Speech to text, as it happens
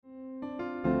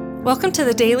Welcome to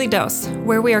the Daily Dose,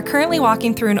 where we are currently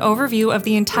walking through an overview of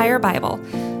the entire Bible.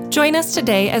 Join us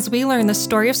today as we learn the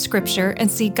story of Scripture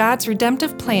and see God's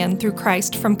redemptive plan through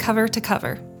Christ from cover to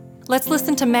cover. Let's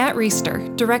listen to Matt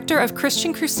Reisetter, Director of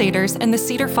Christian Crusaders and the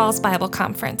Cedar Falls Bible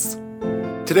Conference.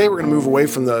 Today we're going to move away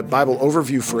from the Bible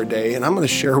overview for a day, and I'm going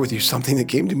to share with you something that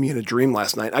came to me in a dream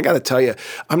last night. I got to tell you,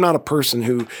 I'm not a person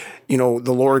who,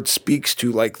 the Lord speaks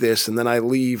to like this, and then I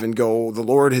leave and go, the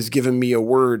Lord has given me a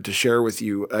word to share with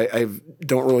you. I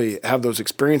don't really have those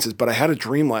experiences, but I had a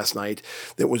dream last night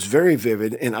that was very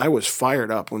vivid, and I was fired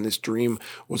up when this dream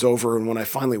was over. And when I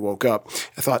finally woke up,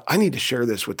 I thought, I need to share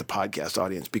this with the podcast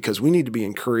audience because we need to be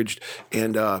encouraged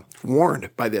and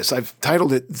warned by this. I've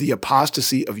titled it The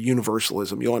Apostasy of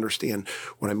Universalism. You'll understand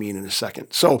what I mean in a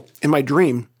second. So in my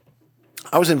dream,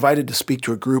 I was invited to speak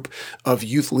to a group of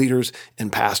youth leaders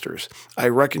and pastors. I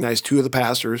recognized two of the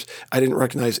pastors. I didn't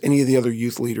recognize any of the other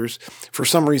youth leaders. For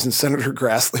some reason, Senator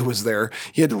Grassley was there.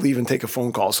 He had to leave and take a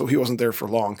phone call, so he wasn't there for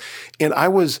long. And I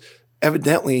was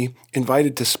evidently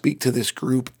invited to speak to this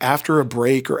group after a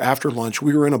break or after lunch.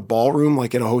 We were in a ballroom,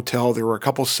 like at a hotel. There were a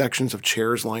couple sections of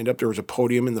chairs lined up. There was a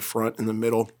podium in the front, in the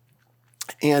middle.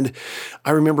 And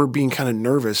I remember being kind of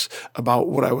nervous about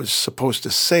what I was supposed to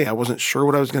say. I wasn't sure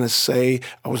what I was going to say.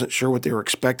 I wasn't sure what they were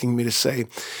expecting me to say.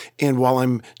 And while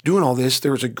I'm doing all this,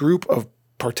 there was a group of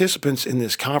participants in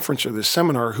this conference or this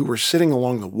seminar who were sitting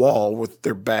along the wall with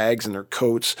their bags and their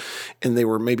coats, and they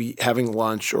were maybe having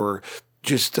lunch or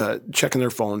just checking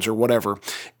their phones or whatever.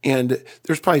 And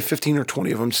there's probably 15 or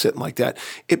 20 of them sitting like that.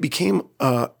 It became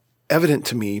evident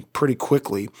to me pretty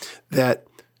quickly that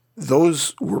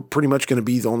those were pretty much going to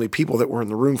be the only people that were in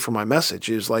the room for my message.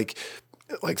 Is like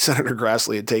Senator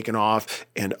Grassley had taken off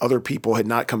and other people had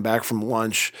not come back from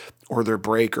lunch or their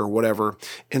break or whatever.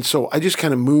 And so I just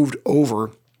kind of moved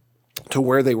over to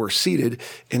where they were seated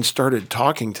and started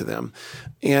talking to them.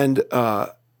 And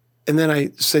then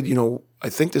I said, I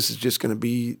think this is just going to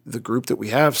be the group that we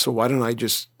have. So why don't I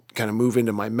just kind of move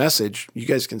into my message? You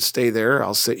guys can stay there.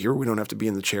 I'll sit here. We don't have to be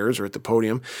in the chairs or at the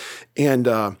podium. And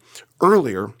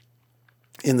earlier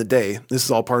in the day, this is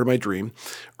all part of my dream,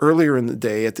 earlier in the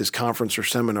day at this conference or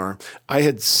seminar, I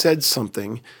had said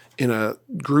something in a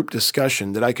group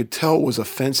discussion that I could tell was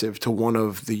offensive to one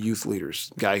of the youth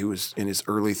leaders, a guy who was in his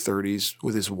early 30s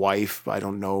with his wife. I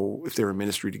don't know if they were in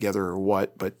ministry together or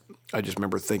what, but I just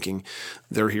remember thinking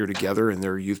they're here together and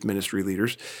they're youth ministry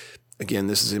leaders. Again,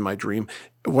 this is in my dream.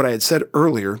 What I had said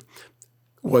earlier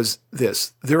was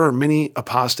this: there are many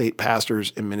apostate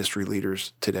pastors and ministry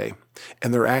leaders today,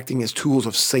 and they're acting as tools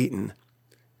of Satan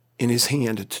in his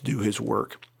hand to do his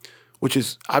work, which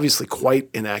is obviously quite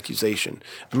an accusation.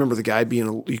 I remember the guy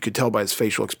you could tell by his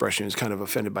facial expression, he was kind of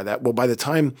offended by that. Well, by the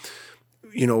time,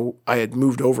 I had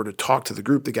moved over to talk to the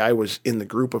group, the guy was in the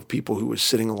group of people who was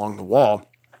sitting along the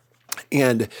wall,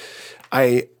 and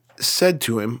I said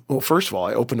to him, well, first of all,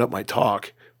 I opened up my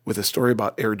talk with a story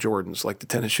about Air Jordans, like the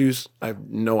tennis shoes. I have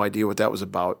no idea what that was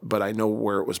about, but I know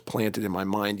where it was planted in my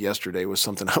mind yesterday was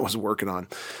something I was working on.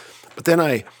 But then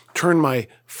I turned my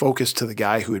focus to the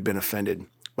guy who had been offended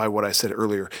by what I said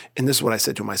earlier. And this is what I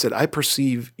said to him. I said, I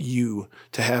perceive you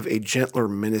to have a gentler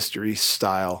ministry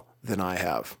style than I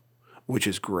have, which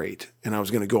is great. And I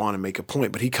was going to go on and make a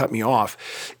point, but he cut me off.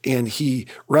 And he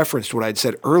referenced what I'd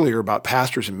said earlier about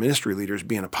pastors and ministry leaders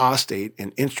being apostate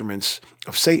and instruments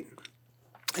of Satan,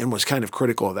 and was kind of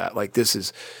critical of that. Like,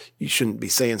 you shouldn't be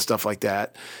saying stuff like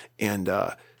that. And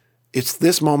it's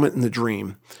this moment in the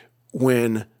dream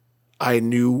when I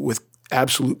knew with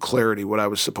absolute clarity what I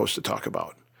was supposed to talk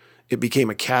about. It became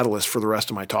a catalyst for the rest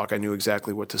of my talk. I knew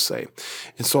exactly what to say.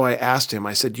 And so I asked him,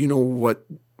 I said, do you know what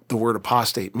the word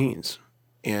apostate means?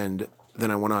 And then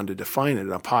I went on to define it.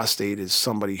 An apostate is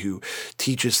somebody who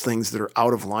teaches things that are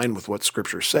out of line with what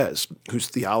Scripture says, whose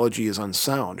theology is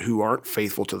unsound, who aren't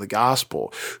faithful to the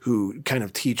gospel, who kind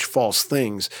of teach false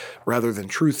things rather than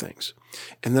true things.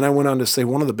 And then I went on to say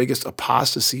one of the biggest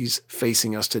apostasies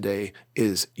facing us today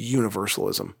is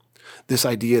universalism, this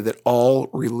idea that all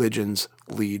religions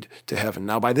lead to heaven.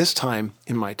 Now, by this time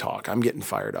in my talk, I'm getting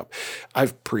fired up.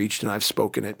 I've preached and I've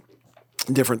spoken at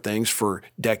different things for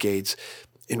decades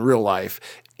in real life.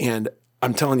 And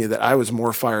I'm telling you that I was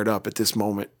more fired up at this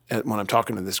moment when I'm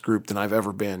talking to this group than I've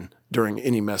ever been during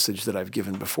any message that I've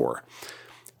given before.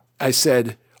 I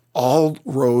said, all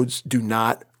roads do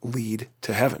not lead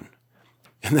to heaven.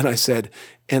 And then I said,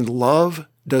 and love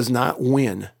does not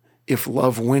win if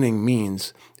love winning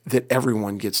means that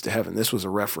everyone gets to heaven. This was a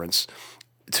reference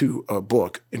to a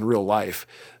book in real life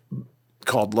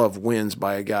called Love Wins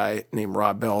by a guy named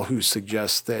Rob Bell, who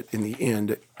suggests that in the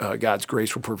end, God's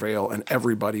grace will prevail and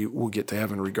everybody will get to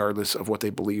heaven regardless of what they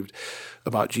believed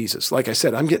about Jesus. Like I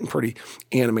said, I'm getting pretty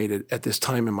animated at this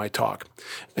time in my talk.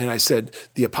 And I said,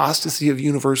 the apostasy of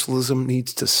universalism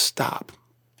needs to stop.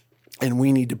 And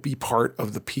we need to be part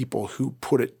of the people who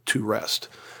put it to rest.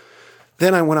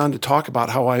 Then I went on to talk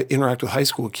about how I interact with high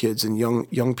school kids and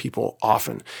young people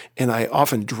often, and I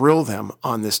often drill them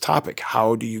on this topic.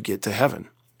 How do you get to heaven?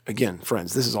 Again,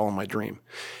 friends, this is all in my dream.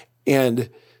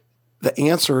 And the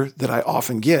answer that I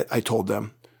often get, I told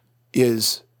them,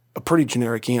 is a pretty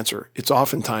generic answer. It's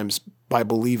oftentimes by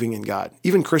believing in God.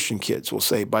 Even Christian kids will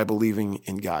say by believing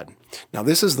in God. Now,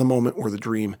 this is the moment where the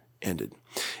dream ended,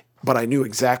 but I knew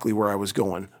exactly where I was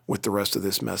going with the rest of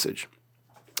this message.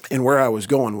 And where I was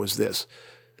going was this.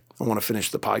 I want to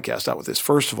finish the podcast out with this.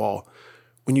 First of all,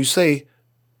 when you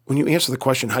answer the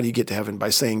question, how do you get to heaven, by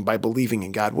saying by believing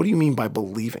in God, what do you mean by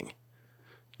believing?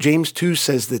 James 2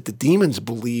 says that the demons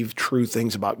believe true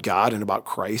things about God and about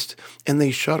Christ, and they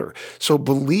shudder. So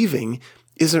believing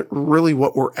isn't really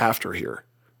what we're after here.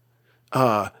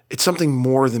 It's something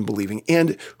more than believing.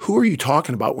 And who are you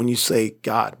talking about when you say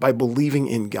God? By believing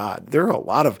in God. There are a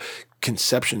lot of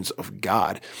conceptions of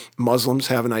God. Muslims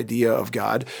have an idea of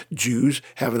God. Jews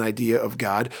have an idea of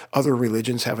God. Other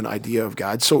religions have an idea of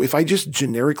God. So if I just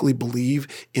generically believe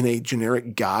in a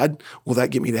generic God, will that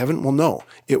get me to heaven? Well, no,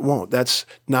 it won't. That's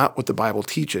not what the Bible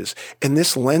teaches. And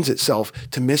this lends itself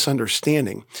to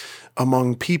misunderstanding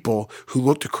among people who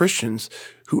look to Christians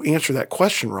who answer that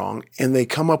question wrong, and they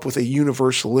come up with a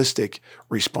universalistic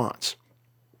response.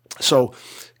 So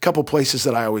a couple places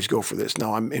that I always go for this.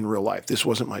 Now, I'm in real life. This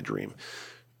wasn't my dream.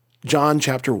 John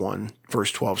chapter 1,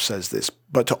 verse 12 says this,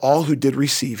 "But to all who did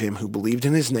receive him, who believed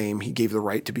in his name, he gave the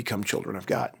right to become children of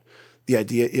God." The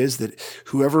idea is that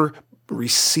whoever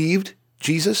received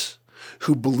Jesus,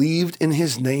 who believed in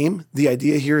his name, the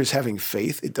idea here is having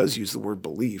faith. It does use the word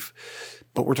belief,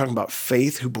 but we're talking about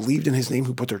faith, who believed in his name,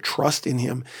 who put their trust in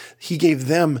him. He gave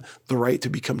them the right to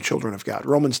become children of God.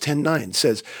 Romans 10:9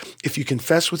 says, "If you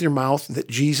confess with your mouth that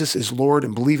Jesus is Lord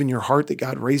and believe in your heart that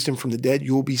God raised him from the dead,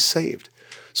 you will be saved."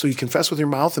 So you confess with your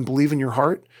mouth and believe in your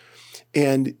heart,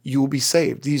 and you will be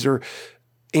saved. These are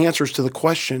answers to the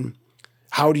question,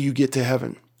 how do you get to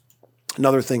heaven?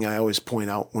 Another thing I always point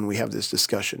out when we have this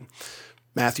discussion,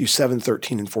 Matthew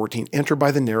 7:13 and 14, "Enter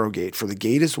by the narrow gate, for the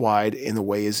gate is wide and the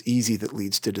way is easy that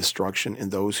leads to destruction,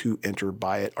 and those who enter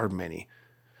by it are many.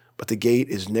 But the gate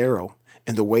is narrow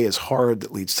and the way is hard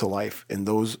that leads to life, and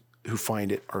those who find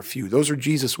it are few." Those are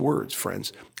Jesus' words,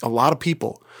 friends. A lot of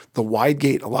people, the wide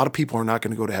gate, a lot of people are not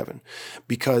going to go to heaven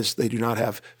because they do not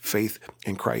have faith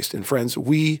in Christ. And friends,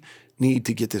 we need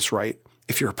to get this right.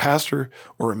 If you're a pastor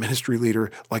or a ministry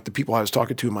leader, like the people I was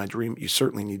talking to in my dream, you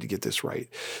certainly need to get this right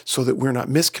so that we're not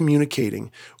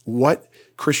miscommunicating what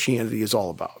Christianity is all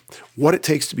about, what it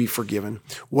takes to be forgiven,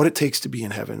 what it takes to be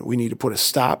in heaven. We need to put a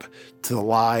stop to the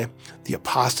lie, the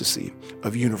apostasy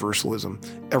of universalism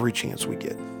every chance we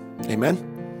get. Amen?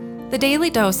 The Daily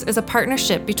Dose is a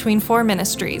partnership between 4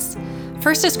 ministries.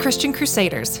 First is Christian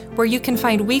Crusaders, where you can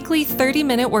find weekly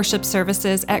 30-minute worship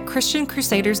services at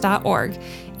christiancrusaders.org,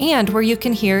 and where you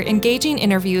can hear engaging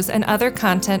interviews and other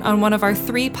content on one of our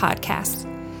 3 podcasts.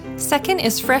 Second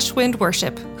is Fresh Wind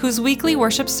Worship, whose weekly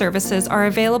worship services are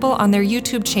available on their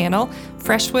YouTube channel,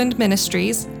 Fresh Wind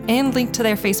Ministries, and linked to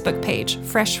their Facebook page,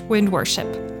 Fresh Wind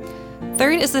Worship.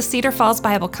 Third is the Cedar Falls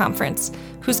Bible Conference,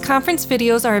 whose conference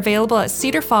videos are available at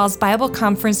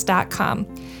cedarfallsbibleconference.com.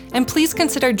 And please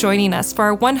consider joining us for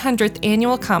our 100th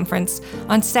annual conference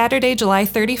on Saturday, July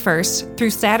 31st through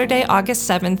Saturday, August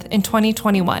 7th in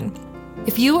 2021.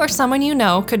 If you or someone you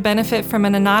know could benefit from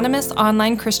an anonymous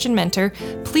online Christian mentor,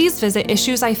 please visit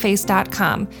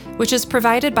issuesiface.com, which is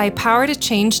provided by Power to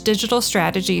Change Digital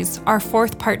Strategies, our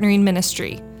 4th partnering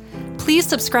ministry. Please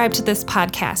subscribe to this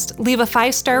podcast, leave a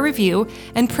 5-star review,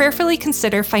 and prayerfully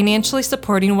consider financially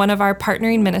supporting one of our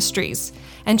partnering ministries.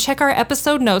 And check our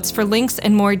episode notes for links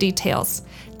and more details.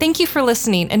 Thank you for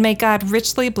listening, and may God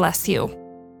richly bless you.